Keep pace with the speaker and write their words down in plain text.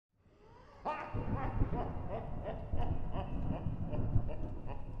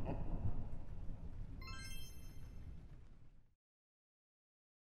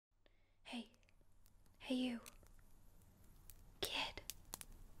Hey you. Kid.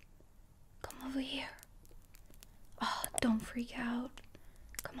 Come over here. Oh, don't freak out.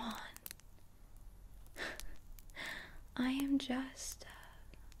 Come on. I am just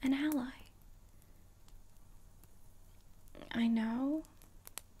an ally. I know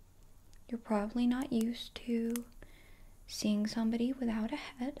you're probably not used to seeing somebody without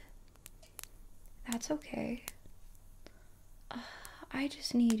a head. That's okay. I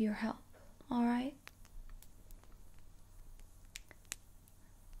just need your help, alright?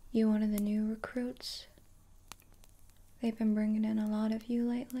 You one of the new recruits? They've been bringing in a lot of you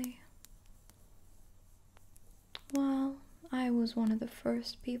lately. Well, I was one of the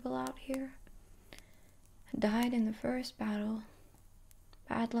first people out here. I died in the first battle.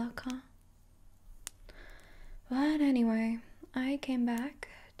 Bad luck, huh? But anyway, I came back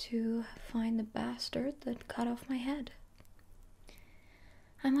to find the bastard that cut off my head.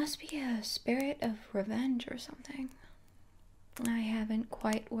 I must be a spirit of revenge or something. I haven't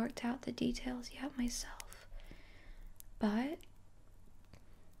quite worked out the details yet myself. But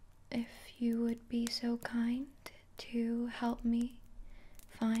if you would be so kind to help me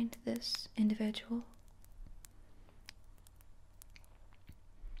find this individual.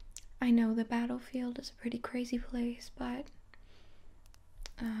 I know the battlefield is a pretty crazy place, but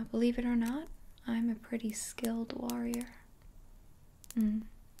believe it or not, I'm a pretty skilled warrior.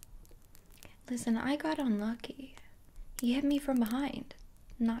 Listen, I got unlucky. He hit me from behind.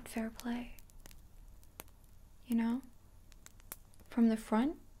 Not fair play. You know? From the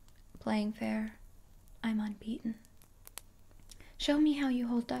front, playing fair, I'm unbeaten. Show me how you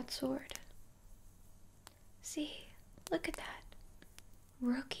hold that sword. See, look at that.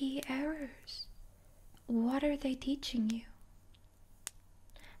 Rookie errors. What are they teaching you?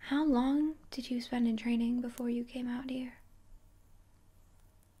 How long did you spend in training before you came out here?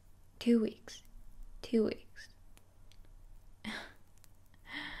 2 weeks. 2 weeks.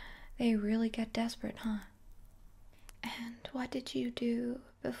 They really get desperate, huh? And what did you do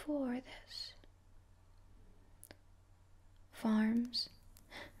before this? Farms.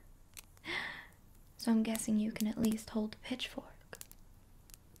 So I'm guessing you can at least hold a pitchfork.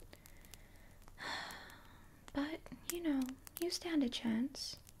 But, you know, you stand a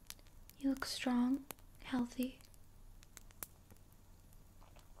chance. You look strong, healthy.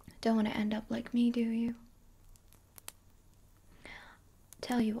 Don't want to end up like me, do you?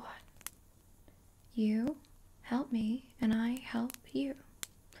 Tell you what. You help me, and I help you.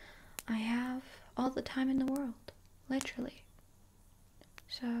 I have all the time in the world, literally.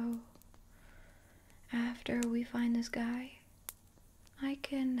 So, after we find this guy, I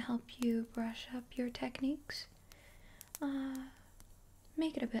can help you brush up your techniques.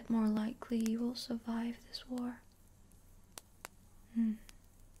 Make it a bit more likely you will survive this war.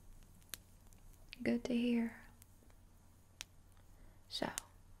 Good to hear. So,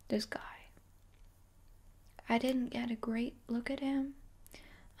 this guy. I didn't get a great look at him.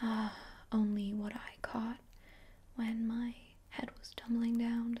 Only what I caught when my head was tumbling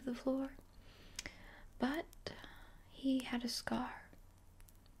down to the floor. But he had a scar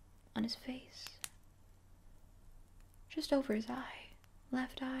on his face. Just over his eye.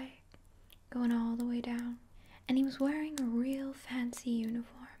 Left eye. Going all the way down. And he was wearing a real fancy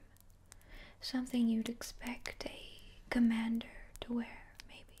uniform. Something you'd expect a commander to wear,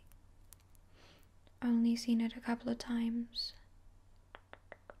 maybe. Only seen it a couple of times.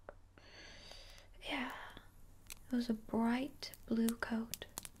 Yeah, it was a bright blue coat.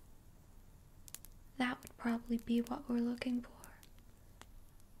 That would probably be what we're looking for.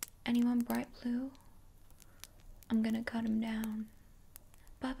 Anyone bright blue? I'm gonna cut him down.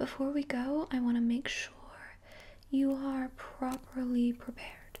 But before we go, I want to make sure you are properly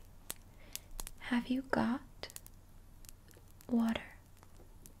prepared. Have you got water?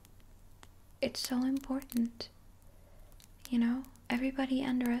 It's so important. You know, everybody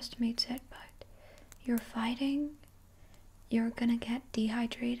underestimates it, but you're fighting, you're gonna get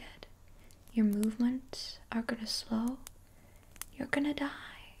dehydrated, your movements are gonna slow, you're gonna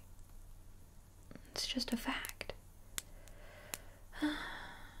die. It's just a fact.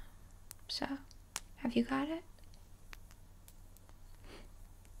 So, have you got it?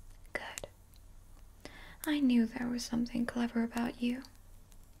 Good. I knew there was something clever about you.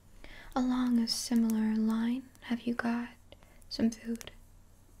 Along a similar line, have you got some food?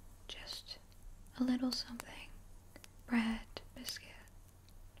 Just a little something. Bread, biscuit.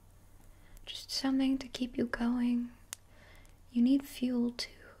 Just something to keep you going. You need fuel to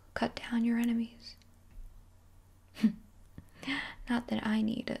cut down your enemies. Not that I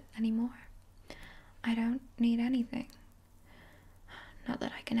need it anymore. I don't need anything. Not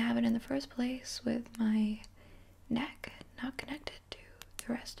that I can have it in the first place with my neck not connected to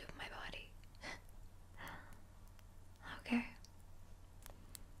the rest of my body. Okay.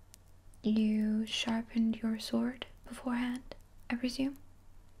 You sharpened your sword beforehand, I presume?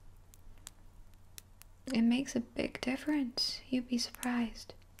 It makes a big difference. You'd be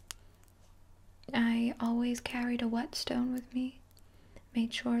surprised. I always carried a whetstone with me.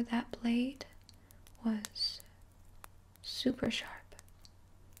 Made sure that blade was super sharp.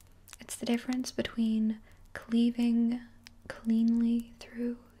 It's the difference between cleaving cleanly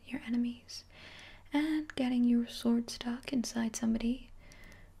through your enemies and getting your sword stuck inside somebody,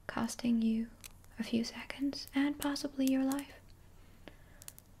 costing you a few seconds and possibly your life.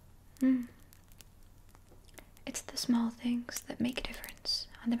 It's the small things that make a difference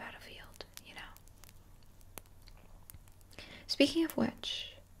on the battlefield, you know. Speaking of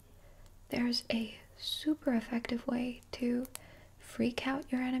which, there's a super effective way to freak out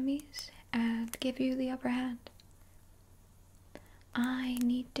your enemies and give you the upper hand. I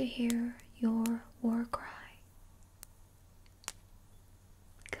need to hear your war cry.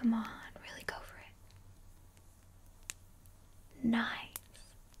 Come on, really go for it. Nice.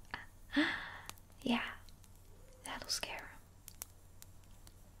 Yeah, that'll scare him.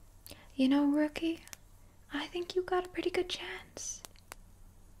 You know, rookie, I think you got a pretty good chance.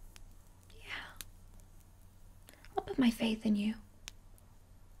 Yeah. I'll put my faith in you.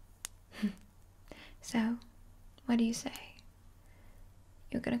 So, what do you say?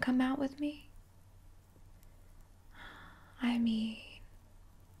 You're gonna come out with me? I mean,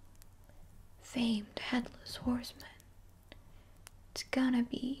 famed Headless Horseman. It's gonna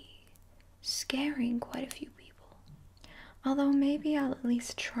be scaring quite a few people. Although maybe I'll at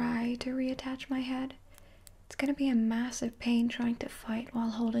least try to reattach my head. It's gonna be a massive pain trying to fight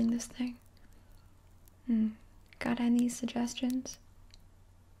while holding this thing. Got any suggestions?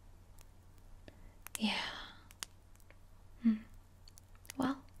 Yeah.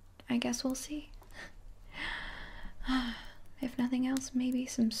 Well, I guess we'll see. If nothing else, maybe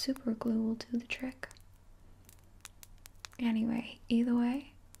some super glue will do the trick. Anyway, either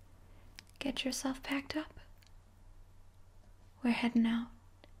way, get yourself packed up. We're heading out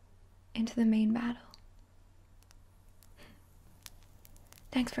into the main battle.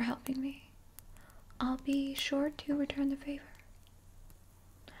 Thanks for helping me. I'll be sure to return the favor.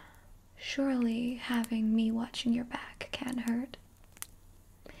 Surely having me watching your back can't hurt.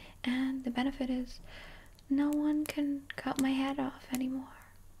 And the benefit is, no one can cut my head off anymore.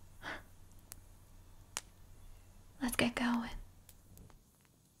 Let's get going.